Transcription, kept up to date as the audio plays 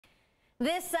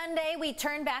This Sunday, we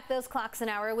turn back those clocks an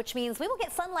hour, which means we will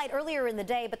get sunlight earlier in the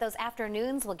day, but those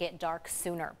afternoons will get dark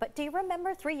sooner. But do you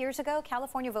remember 3 years ago,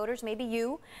 California voters, maybe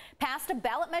you, passed a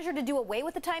ballot measure to do away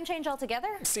with the time change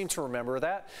altogether? I seem to remember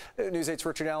that. News 8's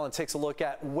Richard Allen takes a look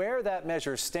at where that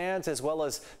measure stands, as well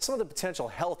as some of the potential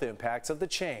health impacts of the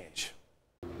change.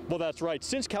 Well, that's right.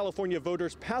 Since California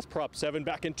voters passed Prop 7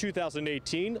 back in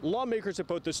 2018, lawmakers at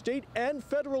both the state and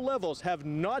federal levels have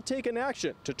not taken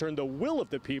action to turn the will of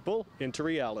the people into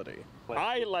reality.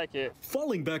 I like it.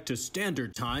 Falling back to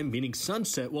standard time, meaning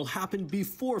sunset will happen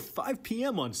before 5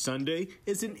 p.m. on Sunday,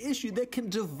 is an issue that can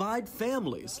divide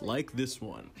families like this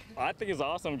one. I think it's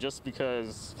awesome just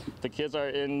because the kids are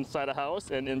inside the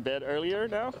house and in bed earlier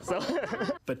now. So.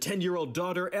 But 10-year-old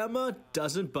daughter Emma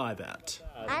doesn't buy that.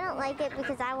 I don't like it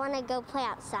because I want to go play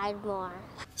outside more.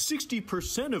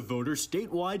 60% of voters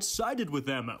statewide sided with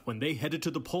Emma when they headed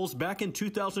to the polls back in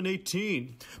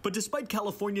 2018. But despite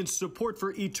Californians' support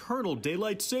for eternal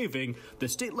daylight saving, the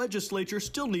state legislature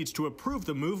still needs to approve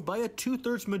the move by a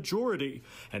 2/3 majority.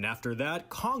 And after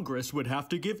that, Congress would have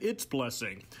to give its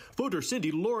blessing. Voter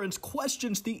Cindy Lawrence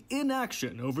questions the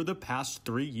inaction over the past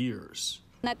 3 years.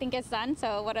 Nothing gets done,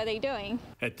 so what are they doing?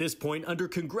 At this point, under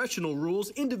congressional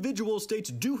rules, individual states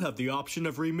do have the option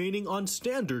of remaining on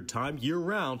standard time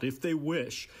year-round if they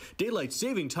wish. Daylight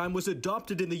saving time was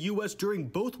adopted in the U.S. during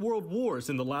both world wars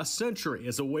in the last century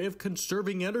as a way of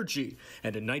conserving energy,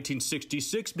 and in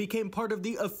 1966 became part of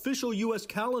the official U.S.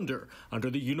 calendar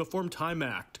under the Uniform Time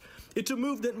Act. It's a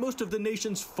move that most of the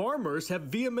nation's farmers have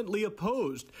vehemently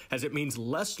opposed, as it means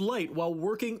less light while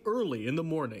working early in the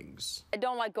mornings. I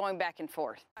don't like going back and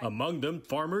forth. Among them,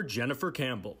 farmer Jennifer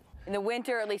Campbell. In the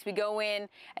winter, at least we go in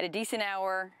at a decent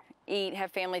hour, eat,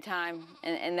 have family time,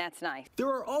 and that's nice. There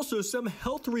are also some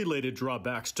health-related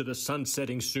drawbacks to the sun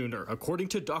setting sooner, according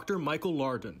to Dr. Michael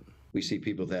Larden. We see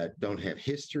people that don't have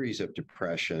histories of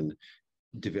depression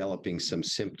developing some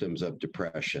symptoms of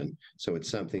depression. So it's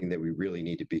something that we really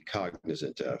need to be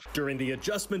cognizant of. During the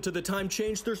adjustment to the time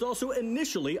change, there's also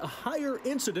initially a higher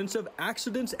incidence of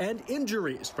accidents and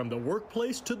injuries from the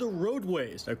workplace to the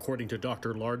roadways, according to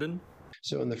Dr. Larden.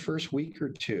 So in the first week or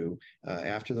two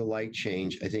after the light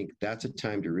change, I think that's a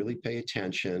time to really pay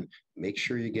attention, make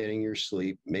sure you're getting your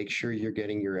sleep, make sure you're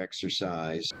getting your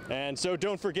exercise. And so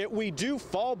don't forget, we do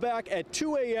fall back at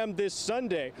 2 a.m. this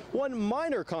Sunday. One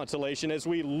minor consolation as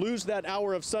we lose that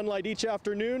hour of sunlight each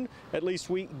afternoon, at least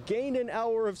we gain an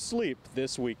hour of sleep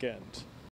this weekend.